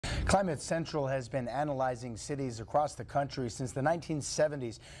Climate Central has been analyzing cities across the country since the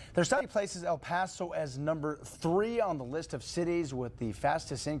 1970s. Their study places El Paso as number 3 on the list of cities with the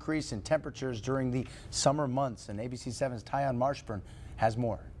fastest increase in temperatures during the summer months. And ABC 7's Tyon Marshburn has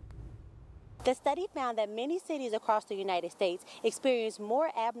more. The study found that many cities across the United States experience more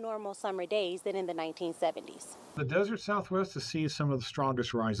abnormal summer days than in the 1970s. The desert Southwest has seen some of the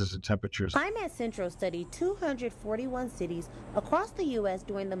strongest rises in temperatures. Climate Central studied 241 cities across the U.S.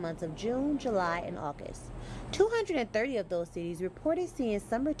 during the months of June, July, and August. 230 of those cities reported seeing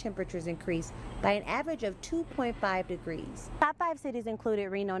summer temperatures increase by an average of 2.5 degrees. Top 5 cities included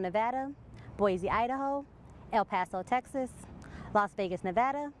Reno, Nevada, Boise, Idaho, El Paso, Texas, Las Vegas,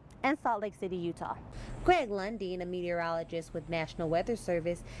 Nevada, and Salt Lake City, Utah. Greg Lundeen, a meteorologist with National Weather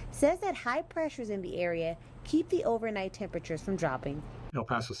Service, says that high pressures in the area keep the overnight temperatures from dropping. El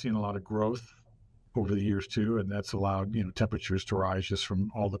Paso's seen a lot of growth over the years too, and that's allowed temperatures to rise just from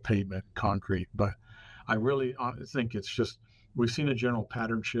all the pavement and concrete. But I really think it's just we've seen a general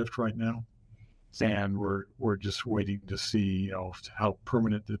pattern shift right now, and we're just waiting to see how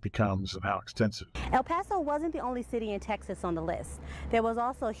permanent it becomes and how extensive. El Paso wasn't the only city in Texas on the list. There was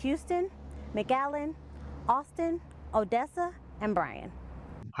also Houston, McAllen, Austin, Odessa, and Bryan.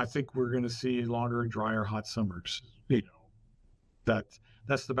 I think we're going to see longer and drier hot summers.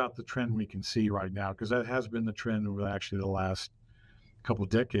 That's about the trend we can see right now, because that has been the trend over actually the last couple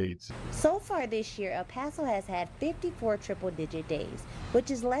decades. So far this year, El Paso has had 54 triple-digit days, which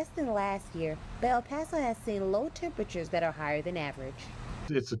is less than last year, but El Paso has seen low temperatures that are higher than average.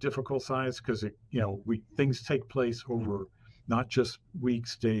 It's a difficult science because things take place over not just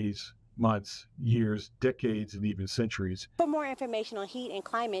weeks, days, months, years, decades, and even centuries. For more information on heat and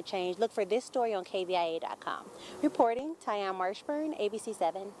climate change, look for this story on KVIA.com. Reporting, Tyon Marshburn, ABC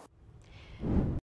 7.